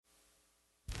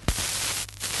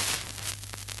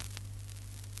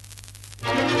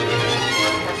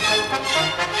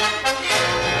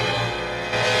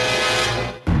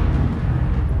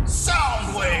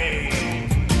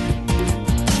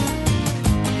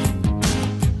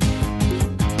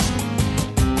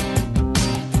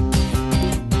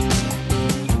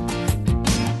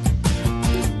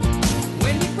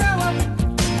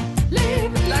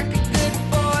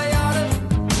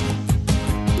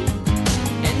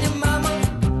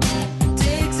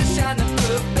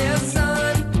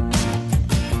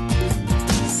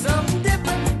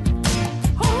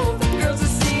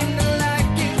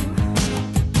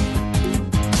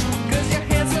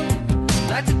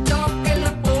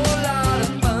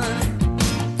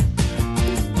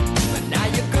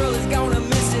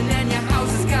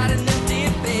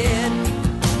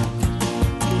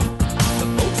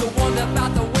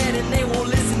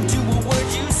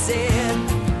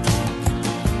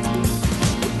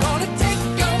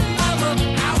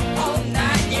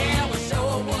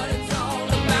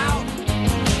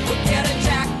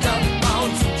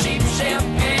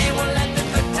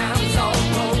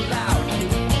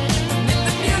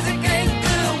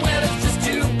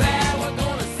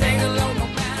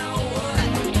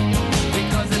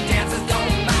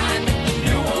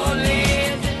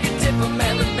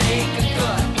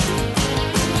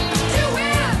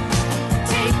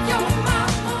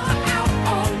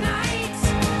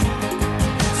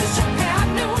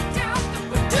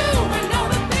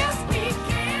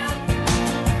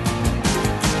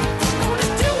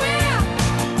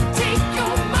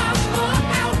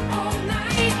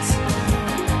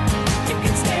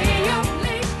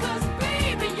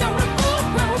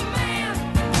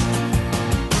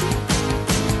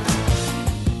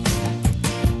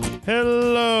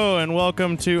and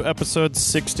welcome to episode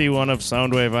 61 of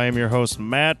Soundwave. I am your host,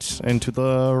 Matt, and to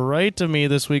the right of me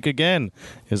this week again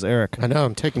is Eric. I know,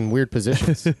 I'm taking weird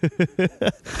positions.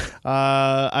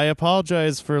 I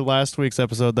apologize for last week's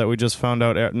episode that we just found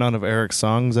out none of Eric's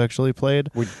songs actually played.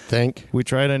 We think. We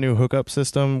tried a new hookup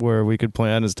system where we could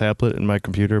play on his tablet and my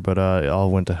computer, but it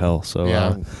all went to hell. So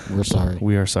yeah, we're sorry.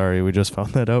 We are sorry. We just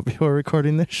found that out before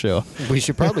recording this show. We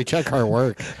should probably check our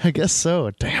work. I guess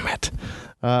so. Damn it.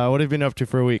 What have you been up to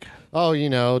for a week? Oh, you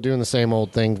know, doing the same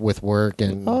old thing with work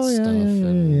and stuff.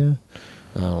 Yeah.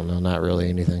 I don't know, not really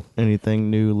anything.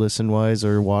 Anything new listen-wise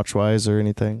or watch-wise or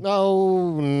anything?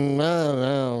 No,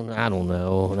 I don't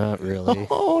know, not really.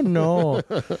 Oh, no.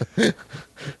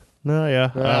 No,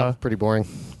 yeah. Pretty boring.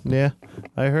 Yeah.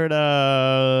 I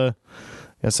heard,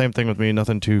 same thing with me,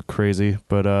 nothing too crazy,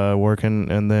 but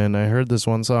working. And then I heard this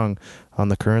one song on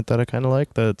The Current that I kind of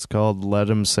like that's called Let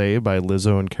 'Em Say by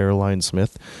Lizzo and Caroline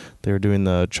Smith. They were doing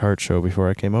the chart show before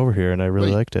I came over here, and I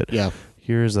really liked it. Yeah.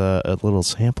 Here's a little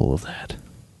sample of that.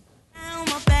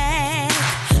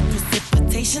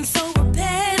 Precipitation so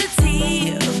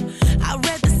repetitive. I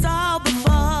read this all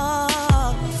before.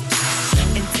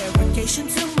 Interrogation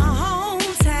to my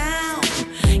hometown.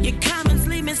 Your comments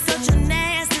leave me such a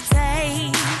nasty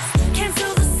taste.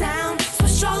 Cancel the sound,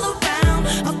 swish all around.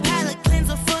 A palate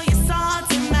cleanser for your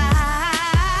salty mouth.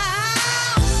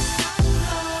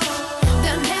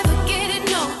 They'll never get it,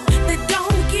 no. They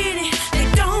don't get it, they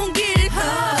don't get it.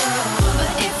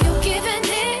 But if you're giving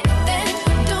it, then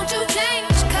don't you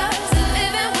change. 'Cause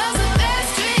living was the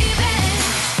best revenge.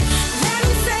 Let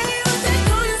 'em say what they're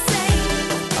gonna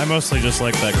say. I mostly just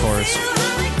like that chorus. Feel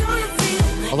how they gonna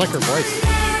feel. I like her voice.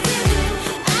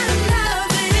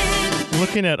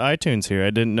 Looking at iTunes here,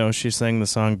 I didn't know she sang the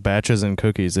song Batches and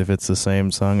Cookies. If it's the same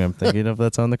song I'm thinking of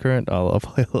that's on The Current, I'll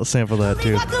play a little sample of that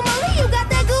too.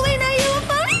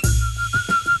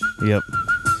 Yep.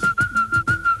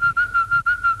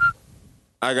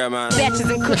 I got my Batches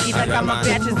and cookies, I got my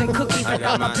batches and cookies, I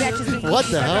got my batches and cookies. What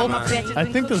the hell? I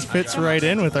think this fits right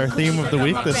in with our theme of the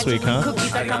week this week, huh?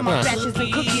 I got my batches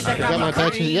and cookies, I I got my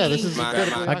patches. Yeah, this is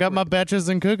good. I got my batches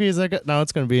and cookies. Now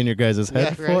it's going to be in your guys'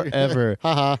 head Yeah, right. forever.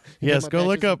 Haha. Yes, go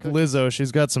look up Lizzo.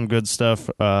 She's got some good stuff.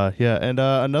 Yeah, and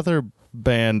another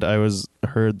band I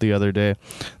heard the other day.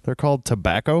 They're called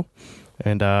Tobacco,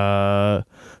 and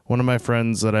one of my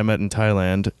friends that I met in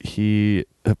Thailand, he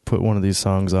put one of these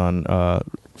songs on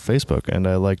Facebook, and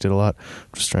I liked it a lot.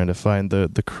 I'm just trying to find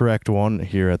the correct one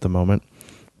here at the moment,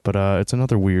 but it's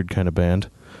another weird kind of band.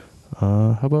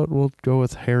 How about we'll go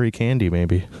with Harry Candy,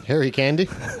 maybe? Harry Candy?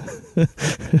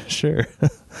 Sure.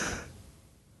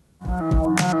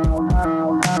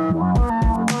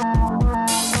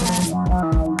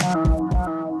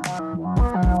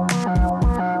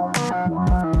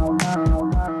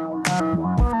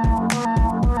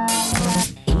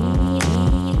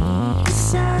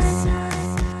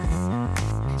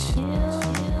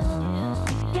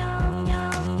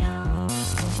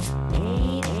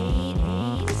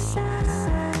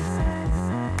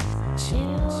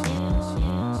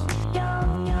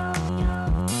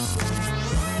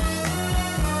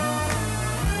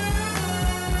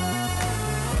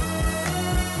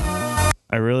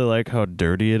 I really like how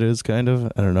dirty it is, kind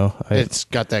of. I don't know. It's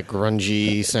got that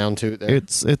grungy sound to it there.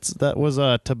 That was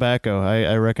Tobacco.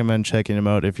 I recommend checking them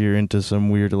out if you're into some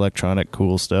weird electronic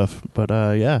cool stuff. But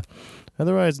yeah,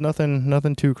 otherwise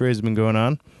nothing too crazy been going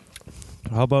on.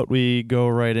 How about we go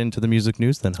right into the music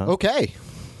news then, huh? Okay.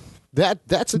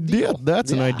 That's a deal. Yeah,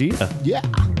 that's an idea. Yeah.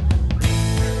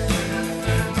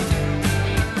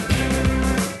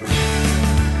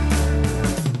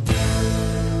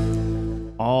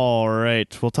 All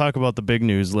right, we'll talk about the big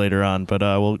news later on, but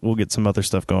we'll get some other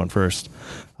stuff going first.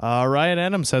 Ryan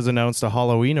Adams has announced a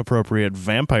Halloween-appropriate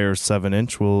Vampire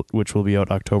 7-inch, which will be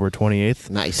out October 28th.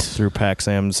 Nice. Through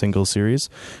Pac-Sam single series.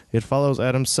 It follows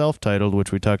Adams' self-titled,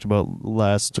 which we talked about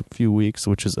last few weeks,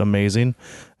 which is amazing.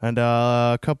 And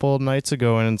a couple nights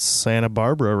ago in Santa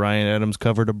Barbara, Ryan Adams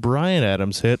covered a Bryan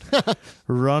Adams hit,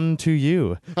 Run to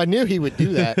You. I knew he would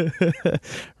do that.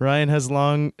 Ryan has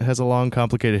a long,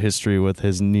 complicated history with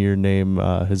his near name.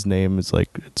 His name is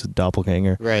it's a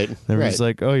doppelganger. Right. Everybody's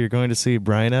like, oh, you're going to see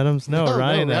Bryan Adams? No,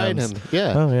 Ryan Adams.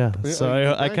 Yeah. Oh, yeah.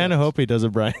 So I kind of hope he does a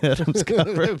Bryan Adams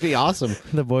cover. That would be awesome.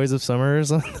 The Boys of Summer or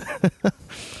something.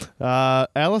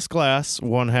 Alice Glass,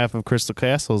 one half of Crystal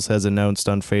Castles, has announced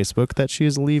on Facebook that she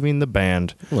is leaving the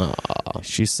band. Aww.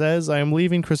 She says, I am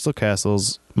leaving Crystal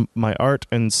Castles My art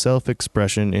and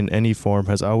self-expression in any form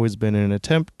has always been an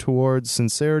attempt towards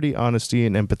sincerity, honesty,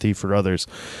 and empathy for others.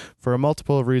 For a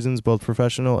multiple of reasons, both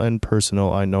professional and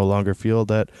personal, I no longer feel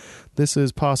that this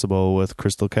is possible with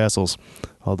Crystal Castles.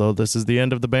 Although this is the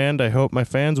end of the band, I hope my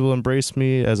fans will embrace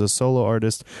me as a solo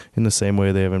artist in the same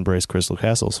way they have embraced Crystal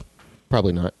Castles.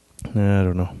 Probably not. I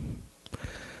don't know.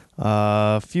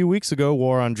 A few weeks ago,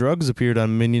 War on Drugs appeared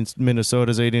on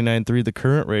Minnesota's 89.3, the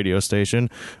current radio station,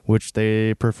 which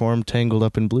they performed Tangled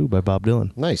Up in Blue by Bob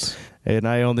Dylan. Nice. And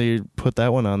I only put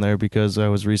that one on there because I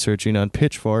was researching on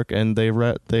Pitchfork, and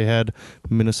they had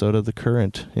Minnesota the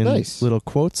Current in Nice. little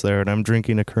quotes there, and I'm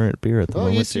drinking a Current beer at the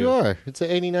moment. Yes, too. you are. It's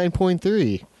an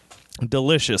 89.3.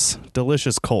 Delicious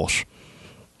Kolsch.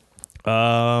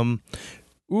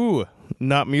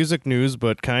 Not music news,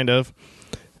 but kind of.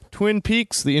 Twin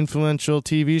Peaks, the influential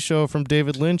TV show from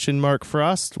David Lynch and Mark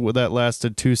Frost, that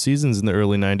lasted 2 seasons in the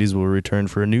early 90s, will return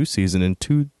for a new season in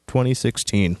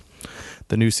 2016.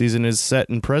 The new season is set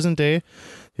in present day.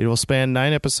 It will span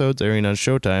 9 episodes airing on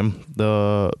Showtime.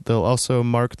 They'll also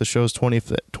mark the show's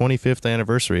 25th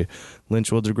anniversary. Lynch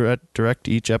will direct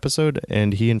each episode,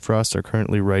 and he and Frost are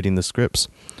currently writing the scripts.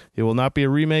 It will not be a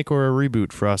remake or a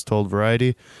reboot, Frost told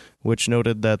Variety, which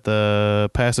noted that the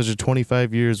passage of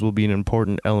 25 years will be an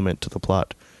important element to the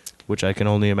plot, which I can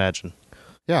only imagine.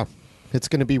 Yeah. It's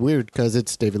going to be weird because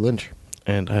it's David Lynch.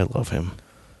 And I love him.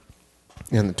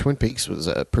 And the Twin Peaks was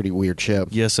a pretty weird show.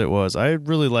 Yes, it was. I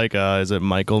really like, is it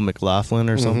Michael McLaughlin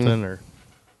or something? Or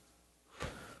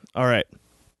all right.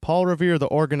 Paul Revere, the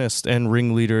organist and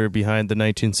ringleader behind the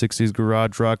 1960s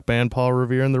garage rock band Paul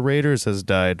Revere and the Raiders, has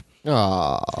died.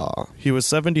 Aww. He was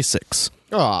 76.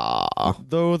 Aww.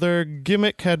 Though their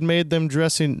gimmick had made them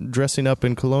dressing up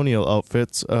in colonial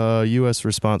outfits, a U.S.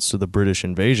 response to the British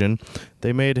invasion,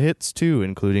 they made hits too,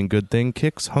 including Good Thing,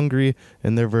 Kicks, Hungry,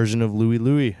 and their version of Louie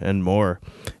Louie, and more.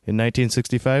 In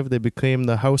 1965, they became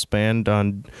the house band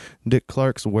on Dick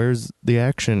Clark's Where the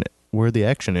Action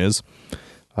Is.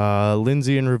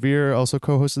 Lindsay and Revere also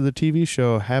co-hosted the TV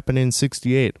show Happening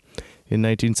 68. In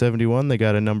 1971, they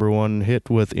got a #1 hit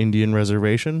with Indian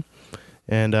Reservation.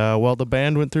 And while the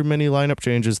band went through many lineup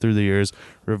changes through the years,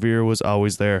 Revere was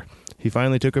always there. He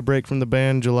finally took a break from the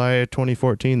band July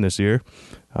 2014 this year,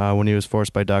 when he was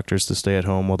forced by doctors to stay at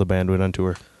home while the band went on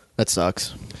tour. That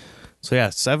sucks. So yeah,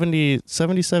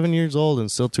 77 years old and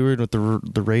still touring with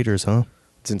the Raiders, huh?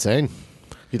 It's insane.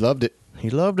 He loved it. He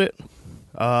loved it.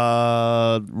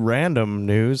 Random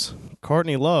news.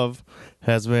 Courtney Love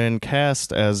has been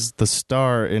cast as the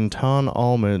star in Todd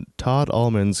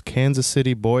Allman's Kansas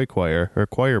City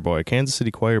Kansas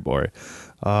City Choir Boy.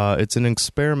 It's an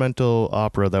experimental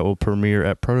opera that will premiere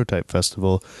at Prototype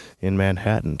Festival in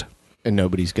Manhattan. And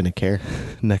nobody's going to care.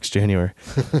 Next January.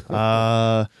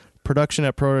 Production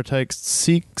at Prototype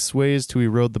seeks ways to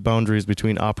erode the boundaries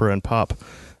between opera and pop.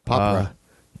 Opera.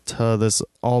 This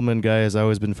Allman guy has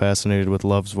always been fascinated with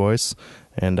Love's voice,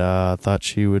 and thought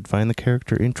she would find the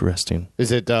character interesting.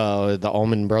 Is it the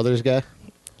Allman Brothers guy?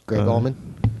 Greg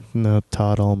Allman? No,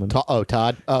 Todd Allman.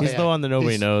 Todd. Oh, He's yeah. the one that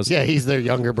nobody knows. Yeah, he's their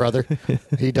younger brother.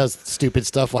 He does stupid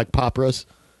stuff like Popras.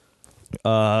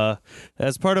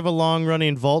 As part of a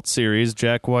long-running Vault series,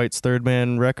 Jack White's Third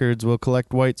Man Records will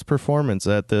collect White's performance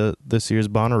at this year's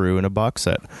Bonnaroo in a box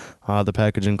set. The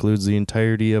package includes the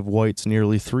entirety of White's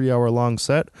nearly 3-hour-long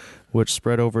set, which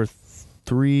spread over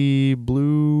 3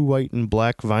 blue, white, and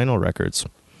black vinyl records.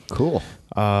 Cool.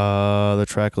 The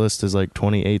track list is like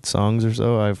 28 songs or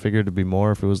so. I figured it'd be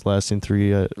more if it was lasting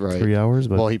 3 hours.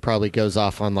 But well, he probably goes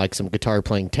off on like some guitar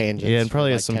playing tangents. yeah, and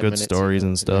probably for, has like, some 10 good minutes stories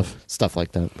and stuff. Yeah, stuff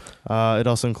like that. It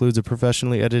also includes a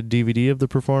professionally edited DVD of the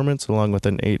performance, along with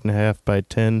an 8.5 by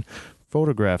 10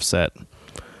 photograph set.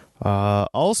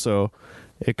 Also,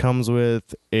 it comes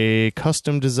with a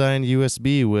custom designed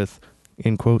USB with,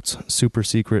 in quotes, super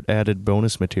secret added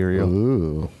bonus material.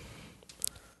 Ooh.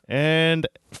 And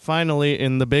finally,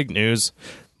 in the big news,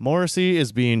 Morrissey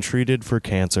is being treated for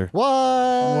cancer.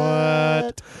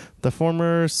 What? The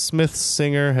former Smiths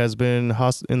singer has been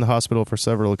in the hospital for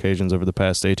several occasions over the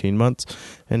past 18 months,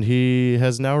 and he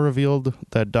has now revealed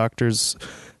that doctors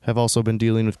have also been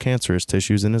dealing with cancerous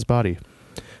tissues in his body.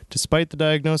 Despite the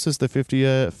diagnosis, the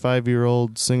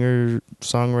 55-year-old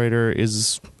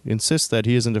singer-songwriter insists that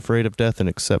he isn't afraid of death and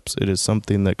accepts it is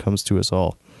something that comes to us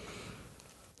all.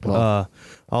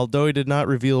 Although he did not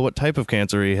reveal what type of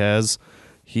cancer he has,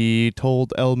 he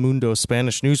told El Mundo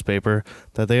Spanish newspaper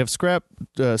that they have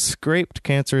scraped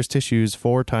cancerous tissues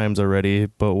 4 times already,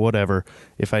 but whatever.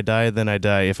 If I die, then I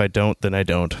die. If I don't, then I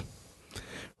don't.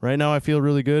 Right now, I feel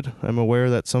really good. I'm aware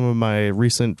that some of my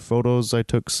recent photos I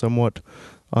took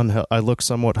I look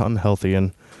somewhat unhealthy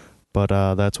in, but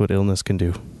that's what illness can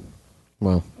do.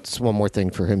 Well, it's one more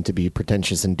thing for him to be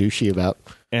pretentious and douchey about.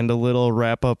 And a little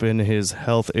wrap up in his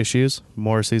health issues.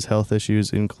 Morrissey's health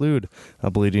issues include a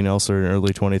bleeding ulcer in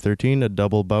early 2013, a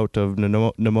double bout of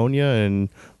pneumonia in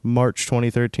March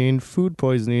 2013, food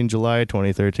poisoning in July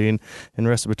 2013, and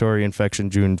respiratory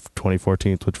infection June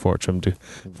 2014, which forced him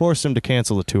to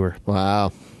cancel the tour.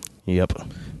 Wow. Yep.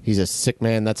 He's a sick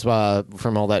man. That's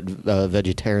from all that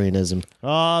vegetarianism.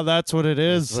 Oh, that's what it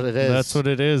is. That's what it is. That's what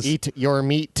it is. Eat your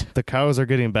meat. The cows are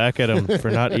getting back at him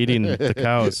for not eating the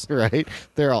cows. Right?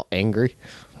 They're all angry.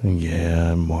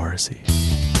 Yeah, Morrissey.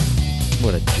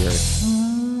 What a jerk.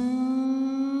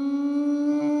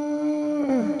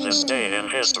 This day in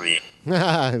history.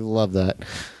 I love that.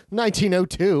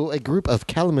 1902, a group of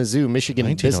Kalamazoo, Michigan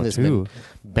 1902. businessmen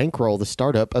bankroll the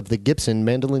startup of the Gibson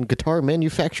Mandolin Guitar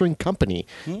Manufacturing Company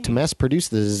to mass produce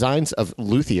the designs of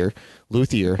luthier.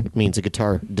 Luthier means a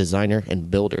guitar designer and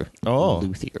builder. Oh.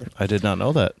 Luthier. I did not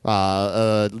know that.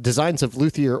 Designs of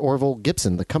luthier Orville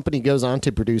Gibson. The company goes on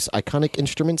to produce iconic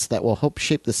instruments that will help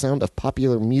shape the sound of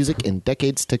popular music in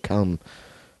decades to come,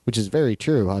 which is very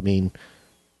true. I mean,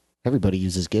 everybody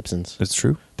uses Gibsons. It's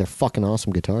true. They're fucking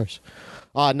awesome guitars.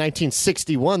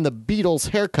 1961, the Beatles'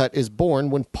 haircut is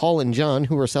born when Paul and John,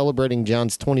 who are celebrating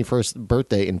John's 21st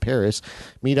birthday in Paris,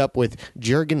 meet up with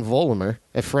Jürgen Vollmer,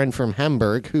 a friend from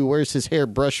Hamburg, who wears his hair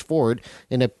brushed forward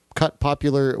in a cut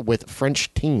popular with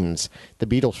French teens. The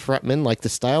Beatles frontmen like the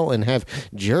style and have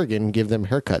Jürgen give them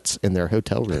haircuts in their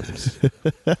hotel rooms.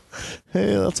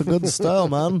 Hey, that's a good style,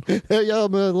 man. Hey, yeah,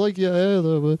 man, I like your hair,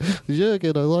 though, man.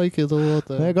 Jürgen, I like it a lot.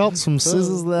 There. I got some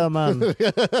scissors there, man.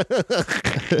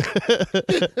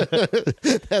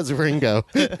 That's Ringo.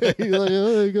 He's like,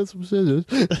 oh, I got some scissors.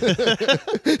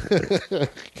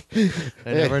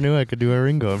 I never knew I could do a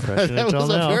Ringo impression That until was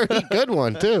a now. very good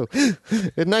one, too.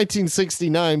 In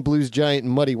 1969, blues giant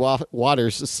Muddy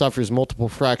Waters suffers multiple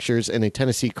fractures in a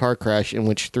Tennessee car crash in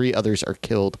which 3 others are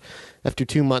killed. After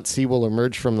 2 months, he will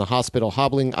emerge from the hospital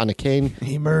hobbling on a cane.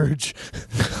 Emerge.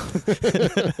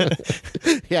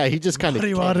 Yeah, he just kind of...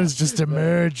 Muddy Waters just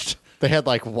emerged. They had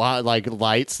like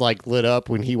lights like lit up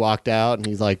when he walked out, and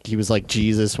he was like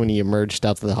Jesus when he emerged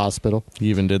out to the hospital. He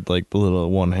even did like the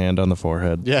little one hand on the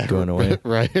forehead going away.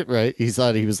 Right. He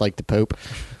thought he was like the Pope.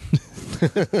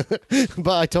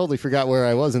 But I totally forgot where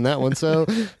I was in that one. So,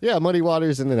 yeah, Muddy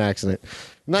Waters in an accident.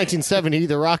 1970,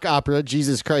 the rock opera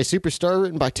Jesus Christ Superstar,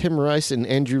 written by Tim Rice and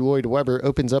Andrew Lloyd Webber,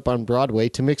 opens up on Broadway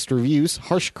to mixed reviews,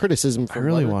 harsh criticism I from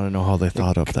really Webber. want to know how they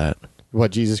thought of that.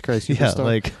 What, Jesus Christ Yeah, Superstar?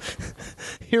 like,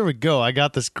 here we go. I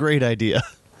got this great idea.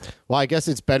 Well, I guess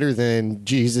it's better than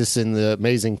Jesus in the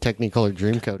Amazing Technicolor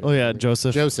Dreamcoat. Oh, yeah,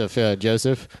 Joseph.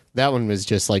 Joseph. That one was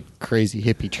just like crazy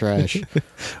hippie trash.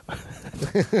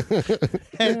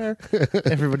 Hair.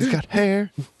 Everybody's got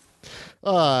hair.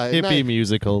 Hippie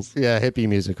musicals. Yeah, hippie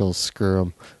musicals. Screw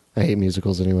them. I hate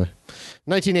musicals anyway.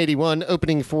 1981,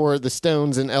 opening for the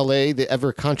Stones in L.A., the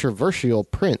ever-controversial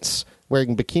Prince,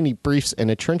 wearing bikini briefs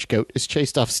and a trench coat, is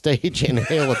chased off stage in a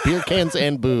hail of beer cans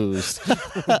and booze.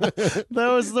 That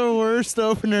was the worst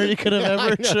opener you could have Yeah,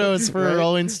 I ever know. chose for a Right?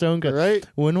 Rolling Stone. Right?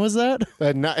 When was that?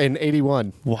 In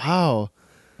 81. Wow.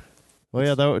 Well,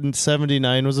 yeah, that in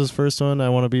 79 was his first one. I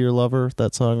Want to Be Your Lover,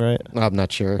 that song, right? I'm not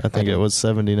sure. I think it was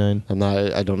 79.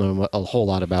 I don't know a whole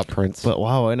lot about Prince. But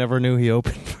wow, I never knew he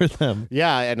opened for them.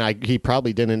 Yeah, and he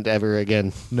probably didn't ever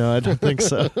again. No, I don't think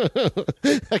so.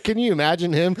 Can you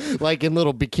imagine him like in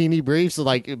little bikini briefs,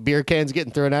 like beer cans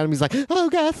getting thrown at him? He's like, "Oh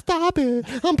God, stop it!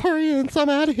 I'm Prince. I'm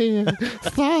out of here.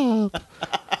 Stop!"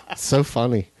 So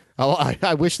funny.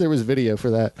 I wish there was video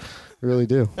for that. I really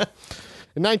do.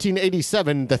 In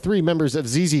 1987, the 3 members of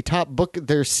ZZ Top booked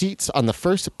their seats on the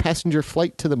first passenger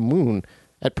flight to the moon.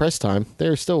 At press time, they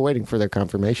are still waiting for their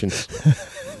confirmation.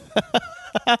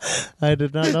 I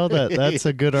did not know that. That's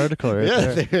a good article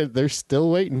right there. They're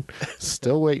still waiting.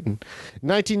 Still waiting.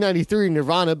 1993,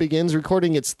 Nirvana begins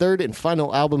recording its 3rd and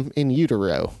final album, In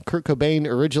Utero. Kurt Cobain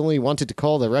originally wanted to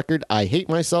call the record I Hate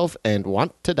Myself and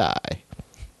Want to Die.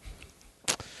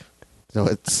 So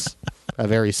it's a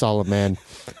very solemn man.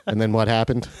 And then what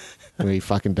happened? He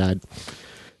fucking died.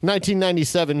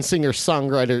 1997,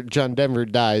 singer-songwriter John Denver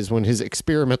dies when his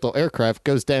experimental aircraft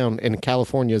goes down in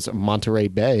California's Monterey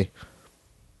Bay.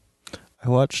 I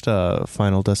watched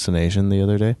Final Destination the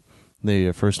other day,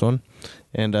 the first one,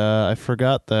 and I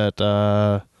forgot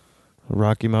that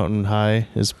Rocky Mountain High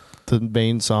is the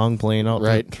main song playing out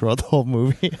throughout the whole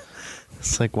movie.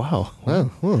 It's like, wow.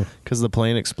 Wow. Because the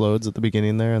plane explodes at the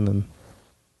beginning there, and then...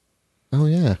 Oh,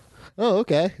 yeah. Oh,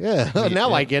 okay. Yeah.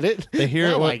 Now I get it. They hear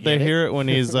Now I it. They get it. hear it when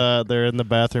he's they're in the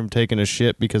bathroom taking a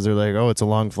shit because they're like, "Oh, it's a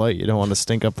long flight. You don't want to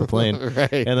stink up the plane."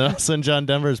 Right. And then all of a sudden, John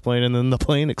Denver's playing, and then the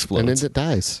plane explodes. And then it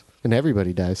dies. And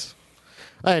everybody dies.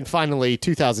 And finally,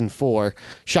 2004,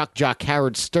 shock jock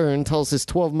Howard Stern tells his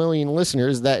 12 million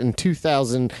listeners that in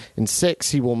 2006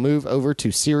 he will move over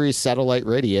to Sirius Satellite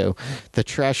Radio. The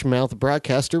trash mouth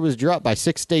broadcaster was dropped by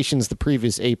 6 stations the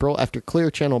previous April after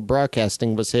Clear Channel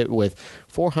Broadcasting was hit with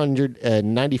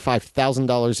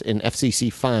 $495,000 in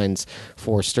FCC fines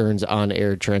for Stern's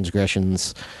on-air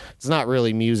transgressions. It's not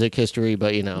really music history,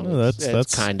 but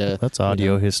that's kind of that's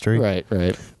audio history, Right.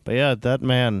 But yeah, that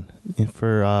man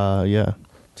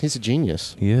He's a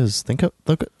genius. he is.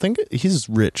 He's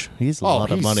rich. He's a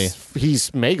lot of money,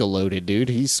 He's mega loaded, dude.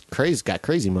 He's crazy. Got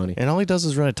crazy money. and all he does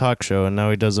is run a talk show, and now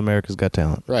he does America's Got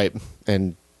Talent, Right.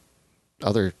 And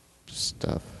other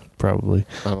stuff. probably.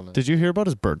 I don't know. Did you hear about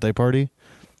his birthday party?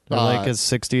 Or like his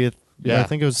 60th? yeah. I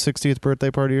think it was 60th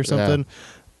birthday party or something.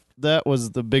 That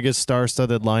was the biggest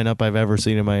star-studded lineup I've ever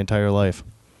seen in my entire life.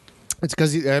 It's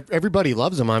because everybody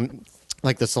loves him. I'm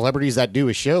like the celebrities that do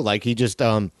his show. Like he just,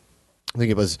 I think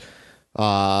it was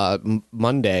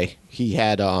Monday. He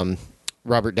had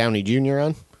Robert Downey Jr.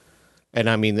 on, and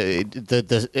I mean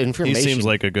the information. He seems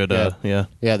like a good, Yeah,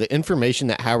 the information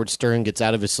that Howard Stern gets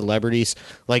out of his celebrities,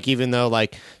 like even though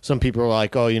like some people are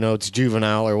like, oh, it's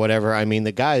juvenile or whatever. I mean,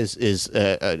 the guy is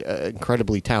an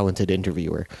incredibly talented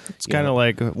interviewer. It's kind of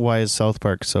like why is South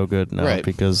Park so good now? Right.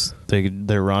 Because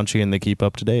they're raunchy and they keep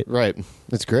up to date. Right.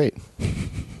 It's great.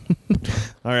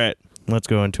 All right, let's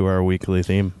go into our weekly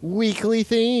theme. Weekly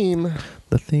theme.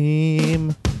 The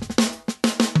theme.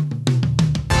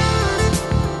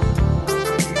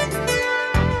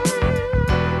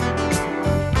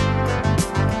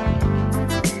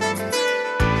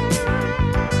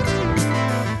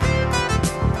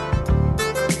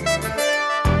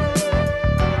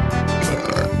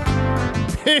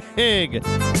 Pig.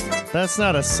 That's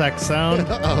not a sex sound.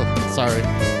 Oh, sorry.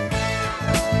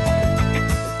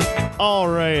 All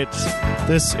right.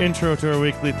 This intro to our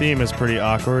weekly theme is pretty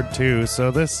awkward, too.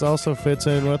 So this also fits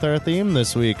in with our theme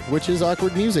this week. Which is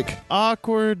awkward music.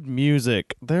 Awkward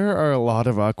music. There are a lot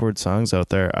of awkward songs out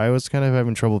there. I was kind of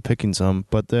having trouble picking some,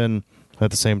 but then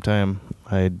at the same time,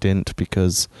 I didn't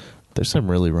because there's some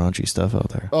really raunchy stuff out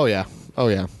there. Oh, yeah. Oh,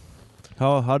 yeah.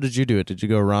 How did you do it? Did you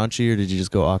go raunchy or did you just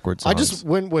go awkward songs? I just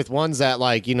went with ones that,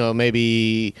 like,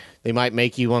 maybe they might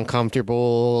make you uncomfortable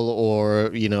or,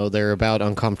 they're about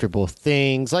uncomfortable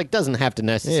things. Like, doesn't have to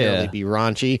necessarily be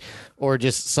raunchy or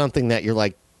just something that you're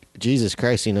like, Jesus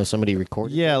Christ, somebody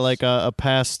recorded. Yeah, this. like a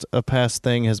past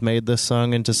thing has made this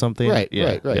song into something. Right,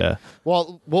 yeah, right. Yeah.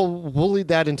 Well, we'll lead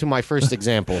that into my first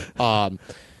example.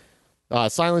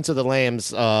 Silence of the Lambs,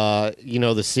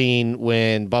 the scene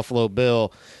when Buffalo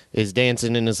Bill is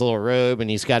dancing in his little robe and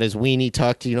he's got his weenie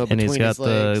tucked, between And he's got his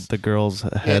legs. the girl's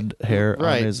hair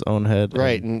right. on his own head.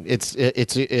 Right, and it's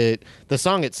the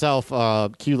song itself,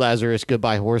 Q Lazarus,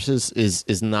 Goodbye Horses,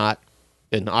 is not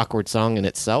an awkward song in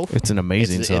itself. It's an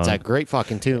amazing song. It's a great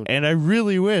fucking tune. And I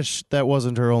really wish that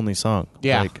wasn't her only song.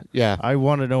 Yeah, yeah. I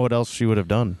want to know what else she would have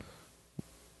done.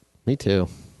 Me too.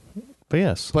 But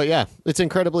yes. But yeah, it's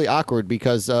incredibly awkward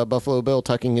because Buffalo Bill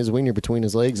tucking his wiener between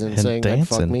his legs and saying, "I'd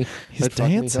fuck me, He's I'd fuck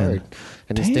me dancing. hard,"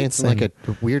 and he's dancing like a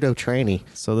weirdo tranny.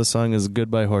 So the song is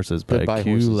Goodbye Horses by Goodbye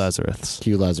Q Horses. Lazarus.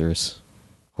 Q Lazarus,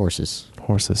 horses,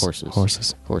 Horses. horses,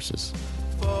 Horses. horses.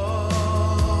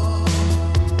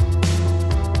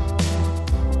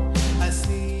 I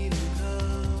seen him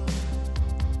come,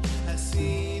 I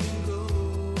seen him go.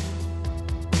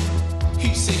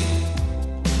 He said,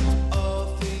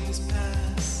 all things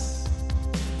pass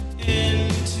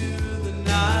into the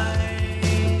night.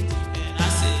 And I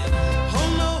said, oh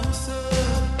no, sir,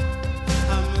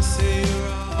 I'm a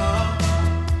sailor.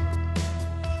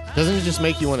 Doesn't it just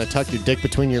make you want to tuck your dick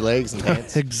between your legs and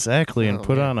dance? Exactly, and Oh,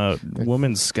 put man. on a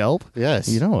woman's scalp. Yes.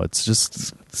 It's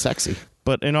just. Sexy.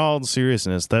 But in all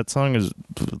seriousness, that song is.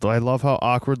 I love how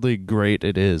awkwardly great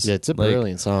it is. Yeah, it's a Like,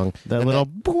 brilliant song. That And little.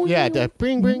 yeah, that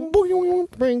bring, bring,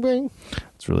 bring, bring.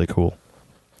 It's really cool.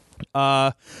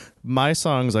 My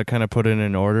songs I kind of put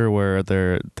in order where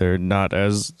they're not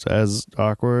as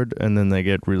awkward, and then they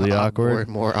get really awkward.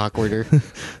 More awkwarder.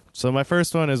 So my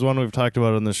first one is one we've talked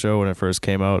about on the show when it first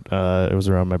came out. It was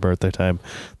around my birthday time.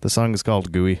 The song is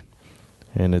called "Gooey,"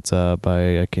 and it's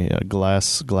by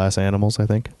Glass Animals, I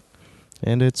think.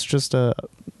 And it's just the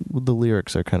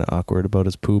lyrics are kind of awkward about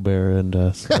his Pooh Bear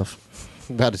and stuff.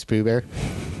 About his Pooh Bear.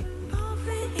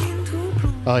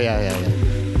 Oh, yeah.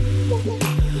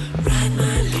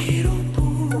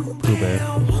 Pooh Bear.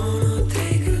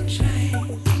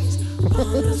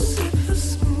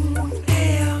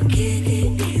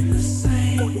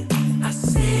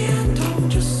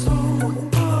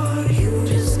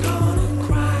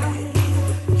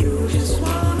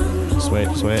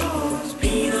 Sweet.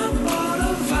 Peanut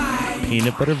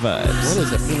butter vibes. What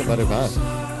is a peanut butter vibe?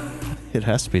 It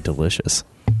has to be delicious.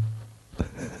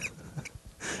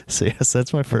 So yes,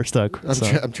 that's my first awkward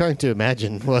song. I'm trying to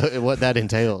imagine what that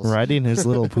entails. Riding his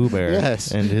little Pooh Bear.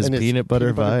 Yes. And his peanut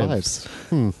butter vibes.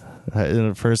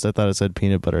 At first, I thought it said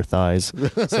peanut butter thighs.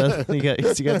 So you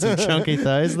got some chunky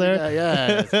thighs there?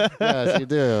 Yes, you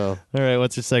do. All right,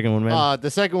 what's your second one, man?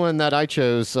 The second one that I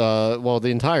chose, well, the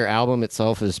entire album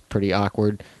itself is pretty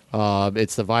awkward.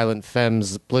 It's the Violent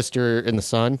Femmes Blister in the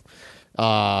Sun.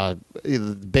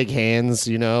 Big hands,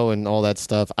 you know, and all that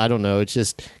stuff. I don't know. It's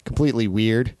just completely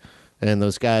weird. And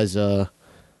those guys, I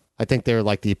think they're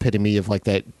like the epitome of like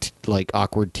that like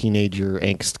awkward teenager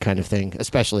angst kind of thing,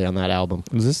 especially on that album.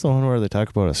 Is this the one where they talk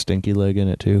about a stinky leg in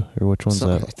it too? Or which one's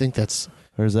I that? think that's...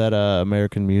 Or is that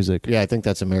American Music? Yeah, I think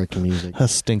that's American Music. A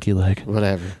stinky leg.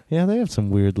 Whatever. Yeah, they have some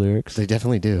weird lyrics. They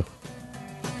definitely do.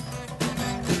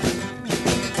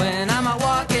 When I'm out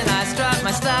walking, I strut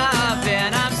my stuff,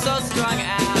 and I'm so strung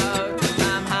out.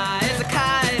 I'm high as a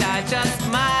kite, I just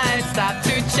might stop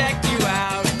to check you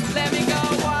out. Let me go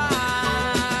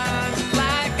on,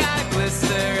 like I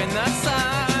glister in the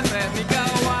sun. Let me go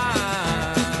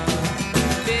on.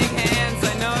 Big hands,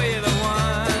 I know you're the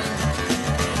one.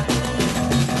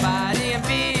 Body and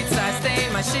beats, I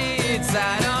stain my sheets,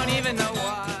 I don't even know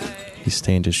why. He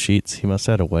stained his sheets. He must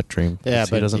have had a wet dream. Yeah,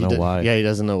 but he doesn't know why. Yeah, he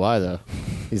doesn't know why though.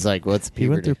 He's like, "What's puberty?" He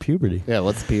went through puberty. Yeah,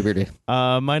 what's puberty?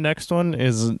 My next one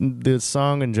is the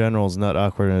song in general is not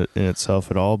awkward in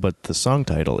itself at all, but the song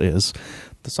title is.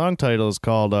 The song title is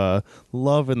called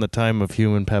 "Love in the Time of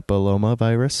Human Papilloma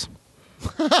Virus,"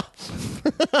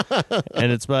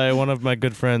 and it's by one of my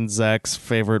good friend Zach's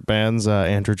favorite bands,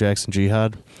 Andrew Jackson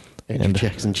Jihad.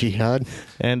 Jackson Jihad,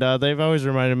 and they've always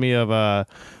reminded me of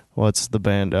what's the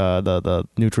band, the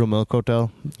Neutral Milk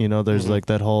Hotel. You know, there's like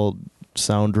that whole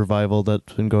sound revival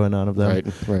that's been going on of them.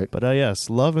 Right. But yes,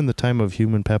 Love in the Time of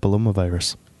Human Papilloma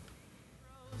Virus.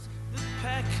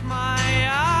 Peck my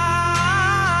eyes,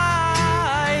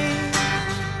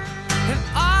 and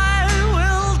I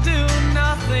will do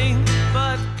nothing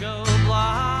but go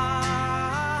blind.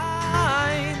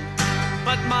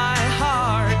 But my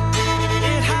heart,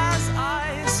 it has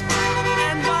eyes,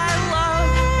 and my love,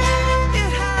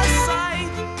 it has sight,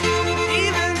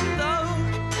 even though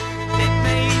it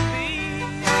may be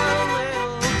a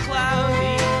little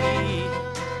cloudy.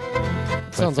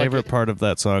 My favorite part of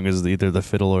that song is either the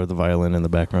fiddle or the violin in the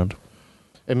background,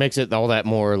 it makes it all that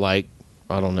more like,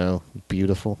 I don't know,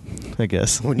 beautiful. I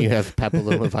guess. When you have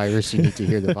papillomavirus, you need to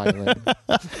hear the violin.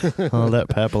 Oh, that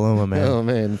papilloma, man. Oh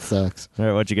man, it sucks. All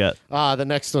right, what you got? The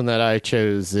next one that I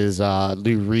chose is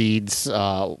Lou Reed's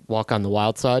 "Walk on the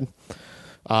Wild Side."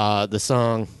 The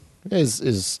song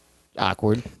is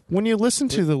awkward. When you listen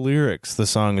to the lyrics, the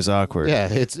song is awkward. Yeah,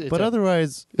 it's but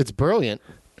otherwise, it's brilliant.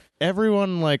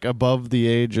 Everyone like above the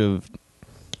age of,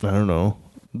 I don't know,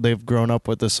 they've grown up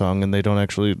with the song and they don't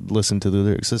actually listen to the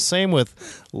lyrics. The same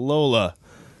with Lola,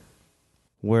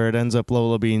 where it ends up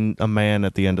Lola being a man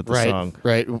at the end of the song.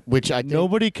 Right, which I think,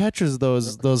 nobody catches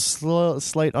those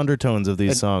slight undertones of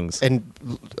these songs. And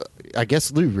I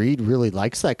guess Lou Reed really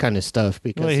likes that kind of stuff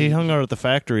because he hung out at the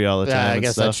factory all the time. Yeah, I and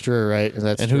guess stuff. that's true, right?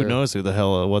 That's and true. who knows who the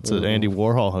hell Andy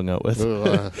Warhol hung out with?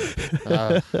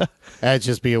 That'd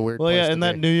just be a weird. Well, place yeah, to and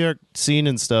that be. New York scene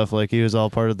and stuff, like he was all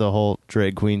part of the whole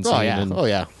drag queen scene. Oh yeah, and, oh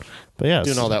yeah. But yeah,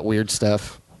 Doing all that weird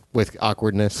stuff with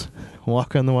awkwardness.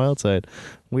 Walk on the Wild Side.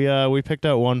 We picked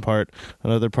out one part.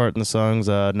 Another part in the songs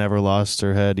never lost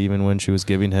her head even when she was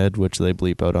giving head, which they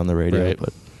bleep out on the radio. Right.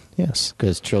 But yes,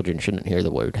 because children shouldn't hear the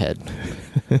word head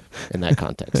in that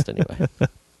context anyway.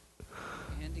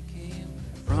 Candy came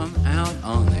from out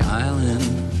on the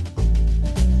island.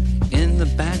 In the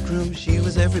back room, she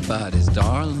was everybody's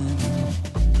darling.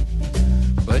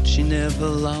 But she never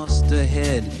lost her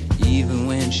head. Even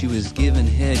when she was giving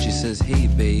head, she says, "Hey,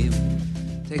 babe,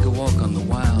 take a walk on the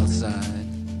wild side."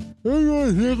 Take a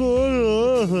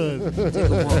walk on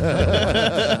the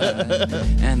wild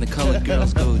side. And the colored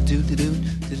girls go do-do-do,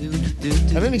 do-do-do.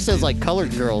 And then he says like colored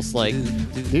girls, like,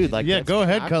 dude, like, yeah, that's go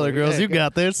ahead, awkward. color girls, you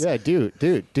got this. Yeah, dude.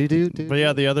 But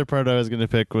yeah, the other part I was going to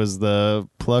pick was the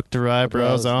plucked her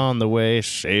eyebrows on the way,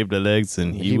 shaved her legs,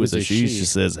 and he was a she. She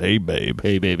says, "Hey, babe."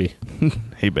 Hey, baby.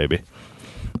 Hey, baby.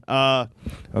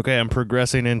 Okay, I'm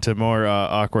progressing into more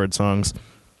awkward songs.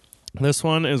 This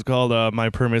one is called My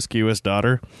Promiscuous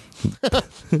Daughter.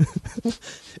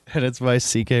 And it's by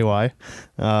CKY.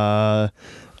 I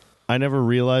never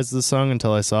realized the song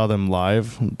until I saw them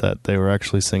live, that they were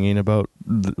actually singing about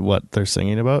what they're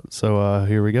singing about. So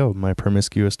here we go, My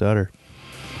Promiscuous Daughter.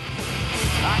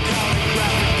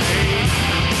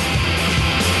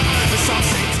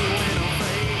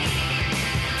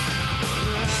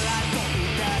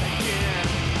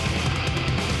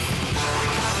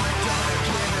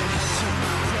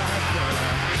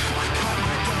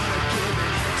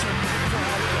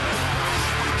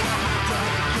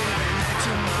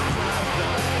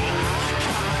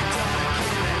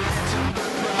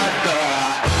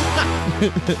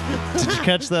 Did you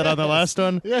catch that on the last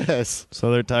one? Yes.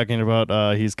 So they're talking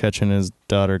about he's catching his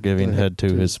daughter giving head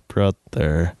to his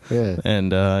brother. Yeah.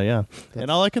 And yeah.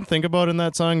 And all I can think about in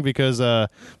that song, because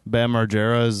Bam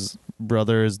Margera's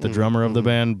brother is the drummer of the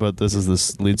band, but this is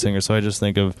the lead singer, so I just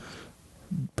think of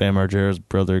Bam Margera's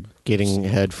brother Getting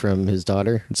head from his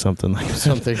daughter. something like that.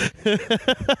 Something.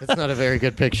 It's not a very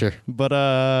good picture. But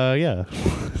yeah.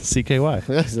 CKY.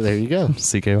 Yeah, so there you go.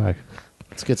 CKY.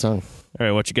 It's a good song. All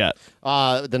right, what you got?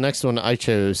 The next one I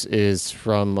chose is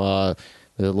from the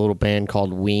little band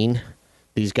called Ween.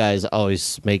 These guys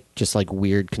always make just like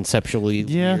weird, conceptually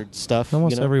weird stuff.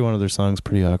 Almost you know? every one of their songs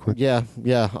pretty awkward. Yeah.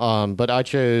 But I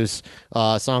chose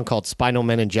a song called Spinal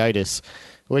Meningitis,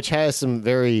 which has some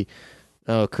very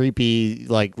creepy,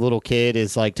 like, little kid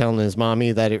is like telling his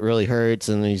mommy that it really hurts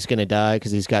and he's gonna die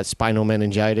because he's got spinal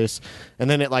meningitis, and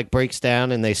then it like breaks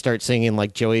down and they start singing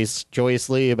like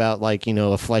joyously about, like, you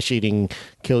know, a flesh-eating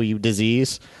kill you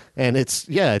disease, and it's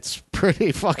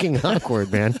pretty fucking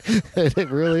awkward, man. It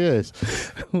really is.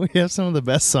 We have some of the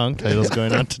best song titles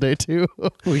going on today too.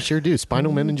 We sure do.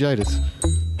 Spinal meningitis.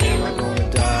 Am I gonna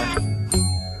die?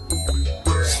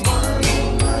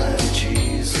 Smile, my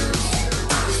Jesus.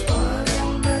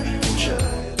 Spinal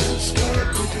meningitis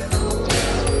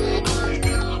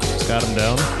Got him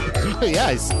down.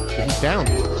 Yeah, he's down.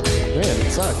 Man,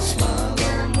 it sucks.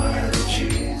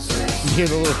 You hear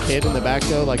the little kid in the back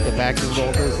though, like the backing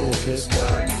vocals, the little kid.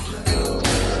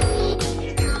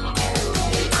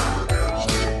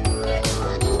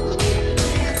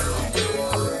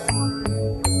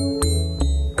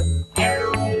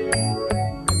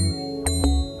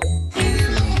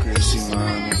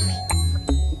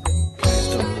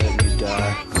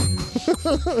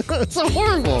 It's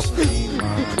horrible.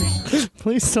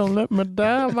 Please don't let me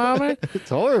die, mommy. It's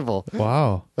horrible.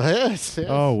 Wow. Yes.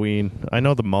 Oh, Ween. I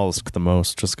know the Mollusk the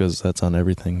most just because that's on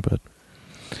everything. But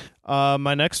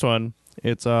my next one,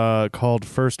 it's called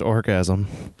First Orgasm.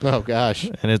 Oh, gosh.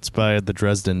 And it's by the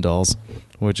Dresden Dolls,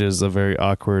 which is a very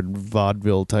awkward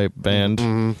vaudeville type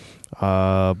band.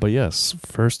 But yes,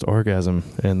 First Orgasm.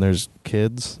 And there's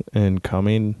kids and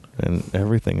coming and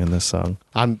everything in this song.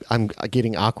 I'm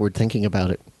getting awkward thinking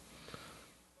about it.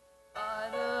 By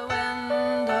the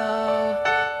window,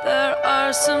 there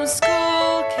are some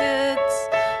school kids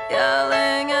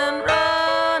yelling and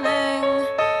running.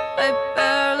 I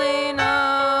barely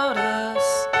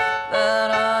notice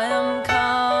that I am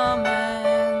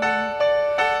coming.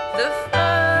 The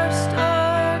first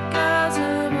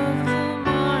orgasm of the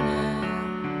morning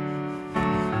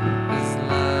is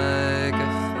like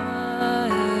a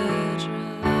fire drill.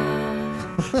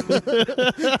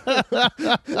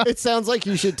 It sounds like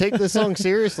you should take this song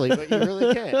seriously, but you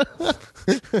really can't.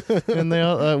 And they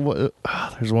all,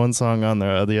 there's one song on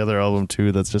the other album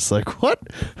too that's just like, what?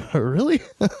 Really?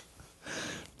 But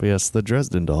yes, the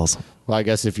Dresden Dolls. Well, I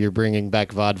guess if you're bringing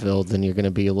back vaudeville, then you're going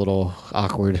to be a little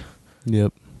awkward.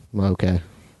 Yep. Okay.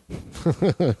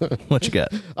 What you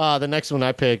got? The next one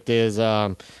I picked is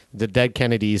the Dead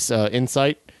Kennedys,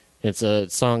 Insight. It's a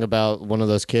song about one of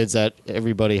those kids that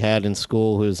everybody had in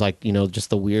school who's like, you know, just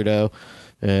the weirdo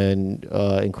and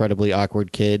incredibly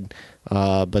awkward kid.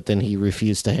 But then he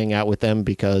refused to hang out with them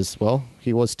because, well,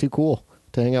 he was too cool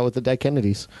to hang out with the Dead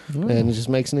Kennedys. And it just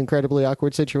makes an incredibly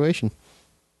awkward situation.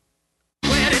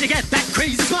 Where did he get that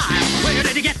crazy smile? Where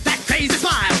did he get that crazy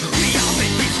smile? We all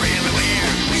think he's really weird.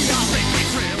 We all think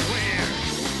he's really weird.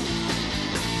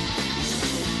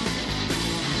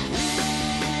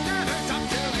 Never talk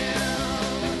to him.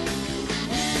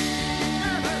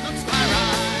 Never looks quite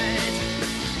right.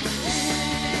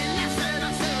 Laughs at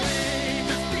us silly.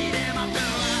 Just beat him up to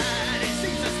it. He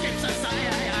sees escapes us.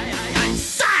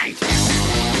 Sight!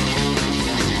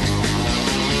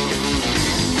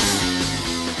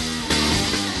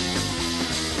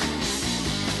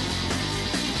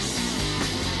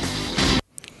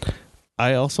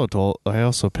 I also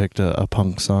picked a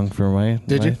punk song for my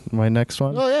next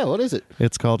one. Oh, yeah. What is it?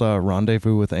 It's called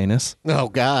Rendezvous with Anus. Oh,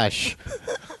 gosh.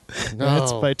 No.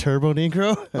 It's by Turbo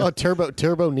Negro. Oh, Turbo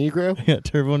Negro? Yeah,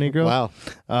 Turbo Negro. Wow.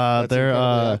 They're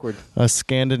incredibly awkward. a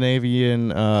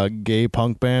Scandinavian gay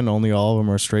punk band. Only all of them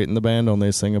are straight in the band. Only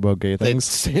they sing about gay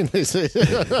things. And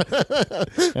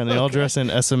they all dress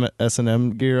in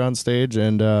S&M gear on stage.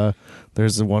 And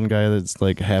there's the one guy that's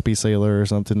like Happy Sailor or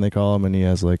something they call him. And he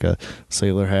has like a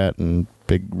sailor hat and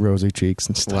big rosy cheeks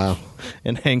and stuff. Wow.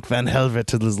 And Hank Van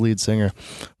Helvet is his lead singer.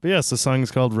 But yes, the song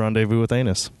is called Rendezvous with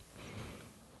Anus.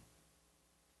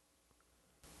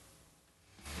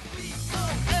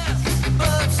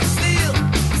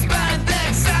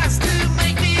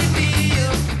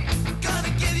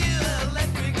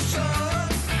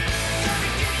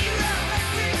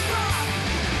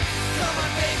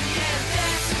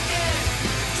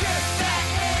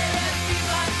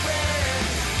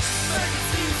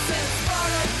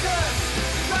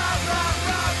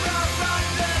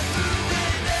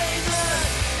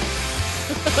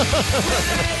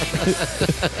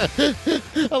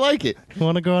 I like it.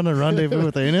 Want to go on a rendezvous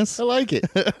with Anus? I like it.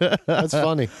 That's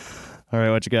funny. All right,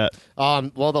 what you got?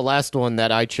 Well, the last one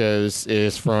that I chose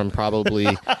is from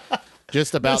probably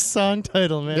just about Best song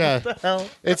title, man. Yeah. What the hell?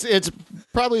 It's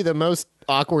probably the most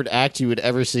awkward act you would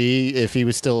ever see if he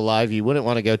was still alive. You wouldn't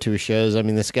want to go to his shows. I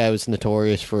mean, this guy was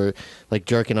notorious for like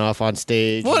jerking off on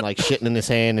stage and like shitting in his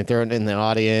hand and throwing it in the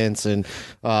audience. And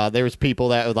there was people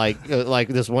that would like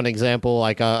this one example,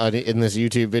 like in this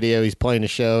YouTube video, he's playing a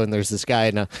show and there's this guy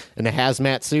in a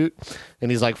hazmat suit. And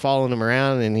he's like following him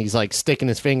around, and he's like sticking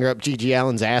his finger up Gigi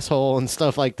Allen's asshole and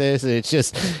stuff like this. And it's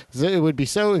just, it would be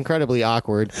so incredibly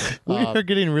awkward. We are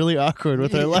getting really awkward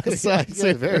with our last song.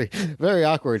 Yeah, very, very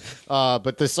awkward.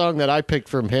 But the song that I picked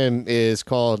from him is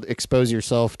called "Expose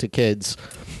Yourself to Kids."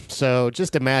 So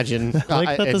just imagine. I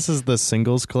like that this is the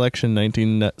singles collection,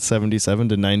 1977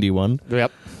 to 91.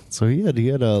 Yep. So he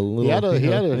had a little, he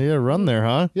had a run there,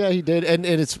 huh? Yeah, he did, and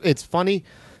it's funny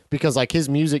because like his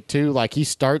music too. Like he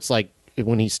starts like.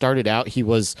 When he started out, he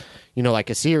was, like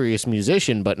a serious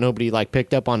musician, but nobody like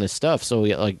picked up on his stuff. So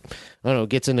he like, I don't know,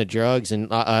 gets into drugs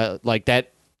and like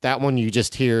that one you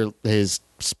just hear his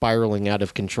spiraling out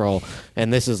of control.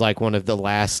 And this is like one of the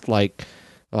last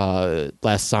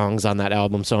songs on that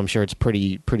album. So I'm sure it's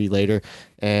pretty later.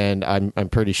 And I'm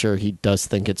pretty sure he does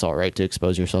think it's all right to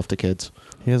expose yourself to kids.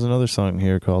 He has another song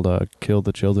here called "Kill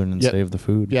the Children and Yep. Save the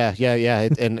Food." Yeah.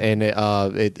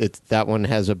 It's that one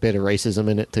has a bit of racism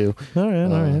in it too. All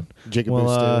right. Jigaboo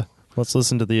Well, Stew. let's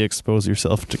listen to the "Expose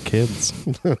Yourself to Kids."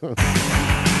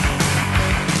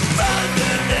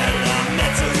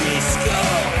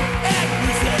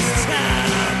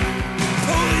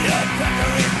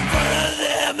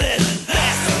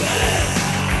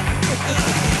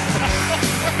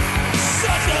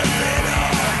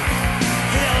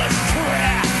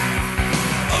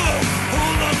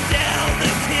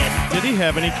 Did he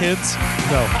have any kids?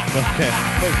 No. Okay.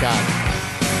 Thank God.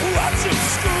 Watch him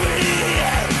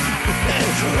scream and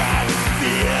try to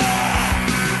fear.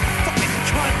 Fucking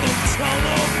cunt, don't tell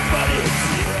nobody it's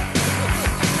you.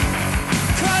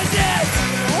 'Cause it's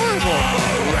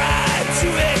alright to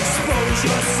expose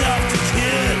yourself to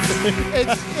kids. Do it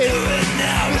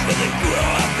now before they grow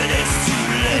up and it's too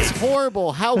late. It's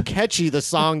horrible how catchy the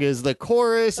song is. The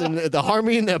chorus and the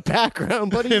harmony in the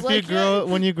background. But he's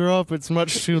When you grow up, it's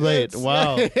much too late.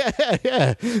 Wow.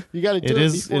 yeah. You got to do it.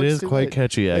 It is too quite late.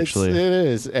 catchy, actually. It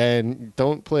is. And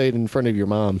don't play it in front of your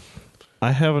mom.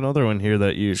 I have another one here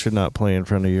that you should not play in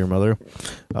front of your mother.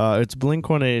 It's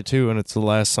Blink-182, and it's the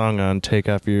last song on "Take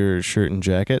Off Your Shirt and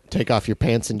Jacket." Take off your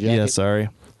pants and jacket. Yeah, sorry.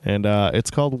 And it's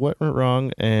called "What Went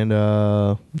Wrong," and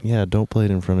don't play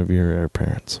it in front of your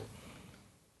parents.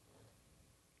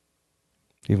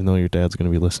 Even though your dad's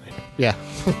going to be listening. Yeah.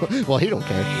 Well, he don't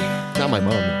care. Not my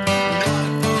mom.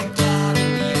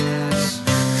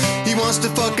 He wants to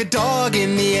fuck a dog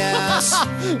in the ass.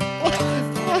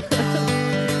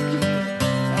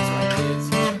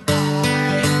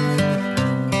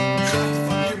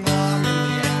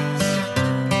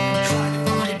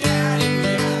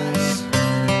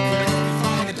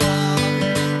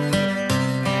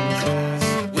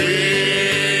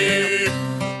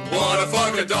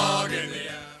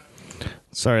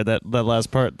 Sorry, that last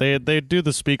part. They do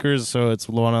the speakers, so it's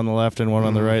one on the left and one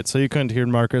on the right. So you couldn't hear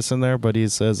Marcus in there, but he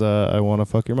says, "I want to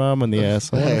fuck your mom in the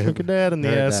ass. I want to fuck your dad in the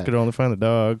Heard ass. that. Could only find the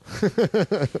dog."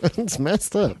 It's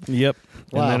messed up. Yep.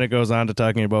 Wow. And then it goes on to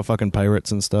talking about fucking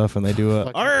pirates and stuff, and they do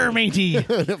a "Arr, matey."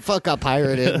 Fuck a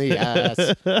pirate in the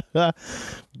ass.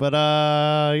 But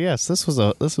yes, this was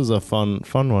a fun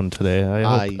one today.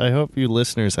 I hope you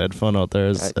listeners had fun out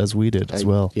there as we did as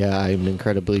well. Yeah, I'm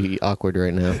incredibly awkward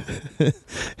right now.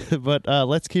 But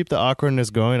let's keep the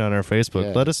awkwardness going on our Facebook.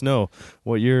 Yeah. Let us know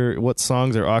what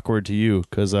songs are awkward to you,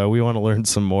 because we want to learn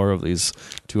some more of these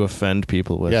to offend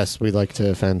people with. Yes, we like to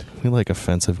offend. We like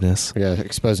offensiveness. Yeah,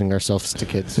 exposing ourselves to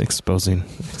kids. Exposure.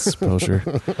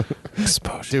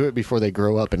 Exposure. Do it before they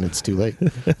grow up and it's too late.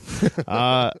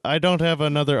 I don't have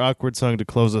another awkward song to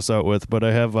close us out with, but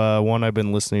I have one I've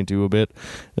been listening to a bit.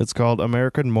 It's called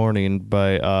 "American Morning"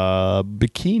 by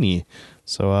Bikini.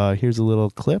 So here's a little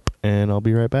clip, and I'll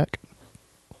be right back.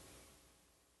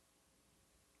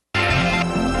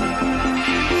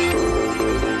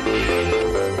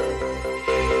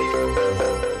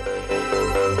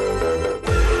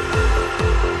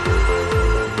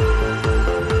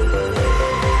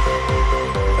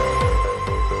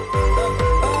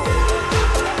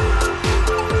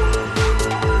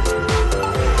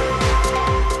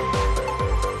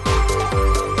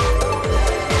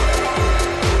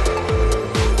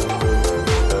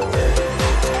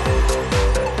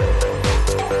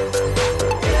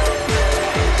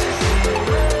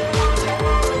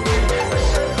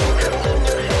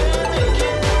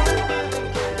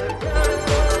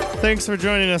 Thanks for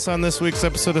joining us on this week's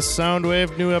episode of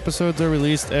Soundwave. New episodes are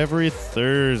released every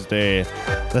Thursday.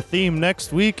 The theme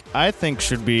next week, I think,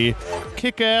 should be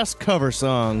kick-ass cover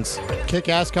songs.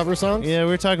 Kick-ass cover songs? Yeah,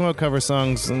 we were talking about cover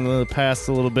songs in the past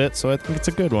a little bit, so I think it's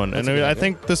a good one. That's and a good I idea.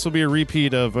 think this will be a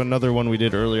repeat of another one we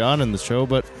did early on in the show,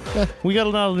 but we got a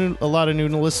lot of new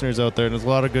listeners out there, and there's a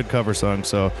lot of good cover songs,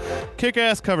 so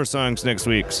kick-ass cover songs next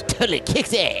week. Totally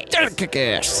kicks ass. Totally kick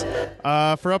ass.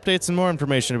 For updates and more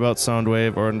information about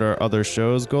Soundwave or our other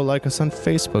shows, go like us on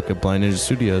Facebook at Blind Ninja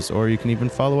Studios, or you can even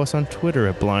follow us on Twitter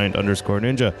at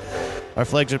blind_ninja. Our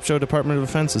flagship show, Department of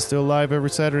Defense, is still live every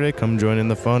Saturday. Come join in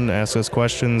the fun, ask us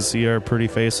questions, see our pretty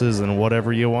faces, and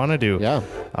whatever you want to do. Yeah.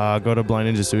 Go to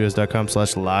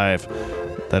blindninjastudios.com/live.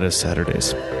 That is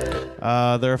Saturdays.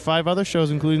 There are 5 other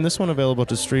shows, including this one, available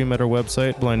to stream at our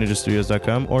website,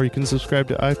 blindninjastudios.com, or you can subscribe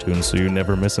to iTunes so you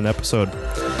never miss an episode.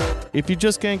 If you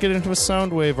just can't get into a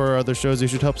Soundwave or other shows, you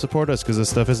should help support us because this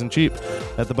stuff isn't cheap.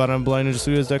 At the bottom of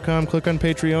blindninjastudios.com, click on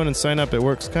Patreon and sign up. It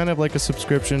works kind of like a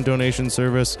subscription donation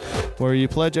service where you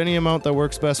pledge any amount that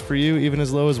works best for you, even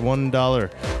as low as $1.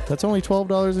 That's only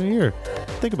 $12 a year.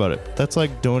 Think about it. That's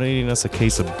like donating us a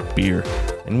case of beer.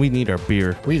 And we need our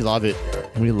beer. We love it.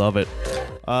 We love it.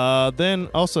 Then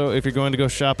also, if you're going to go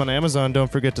shop on Amazon,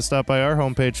 don't forget to stop by our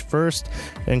homepage first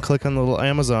and click on the little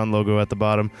Amazon logo at the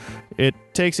bottom. It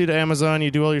takes you to Amazon.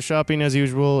 You do all your shopping as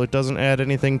usual. It doesn't add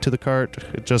anything to the cart.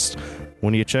 It just,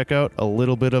 when you check out, a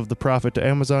little bit of the profit to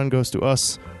Amazon goes to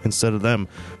us instead of them.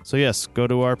 So yes, go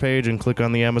to our page and click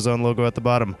on the Amazon logo at the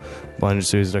bottom,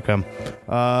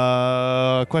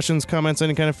 blindninjastudios.com. Questions, comments,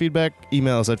 any kind of feedback,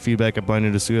 email us at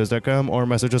feedback@blindninjastudios.com or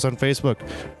message us on Facebook.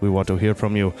 We want to hear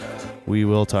from you. We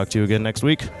will talk to you again next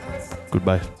week.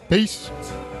 Goodbye. Peace.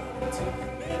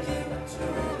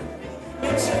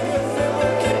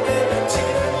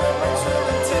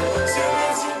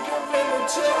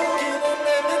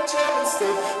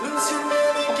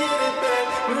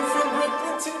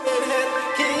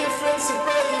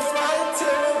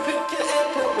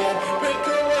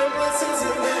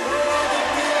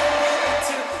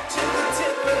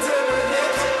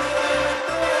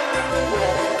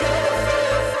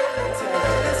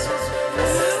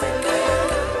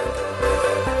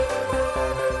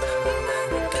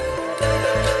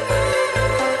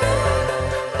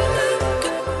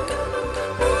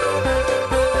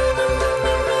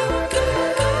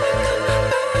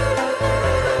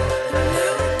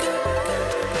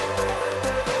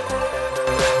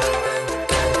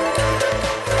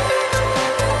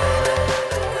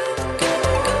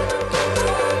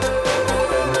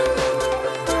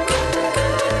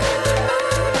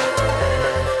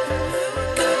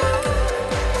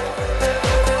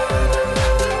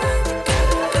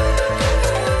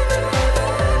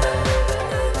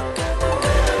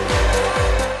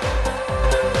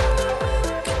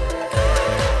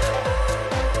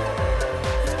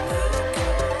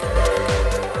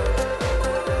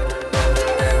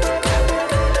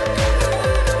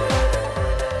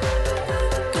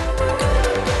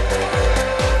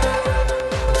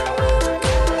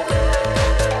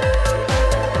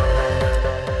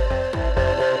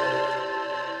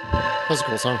 That's a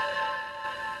cool song.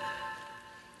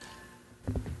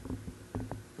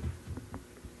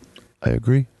 I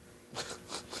agree.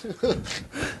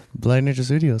 Blind Ninja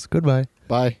Studios. Goodbye.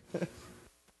 Bye.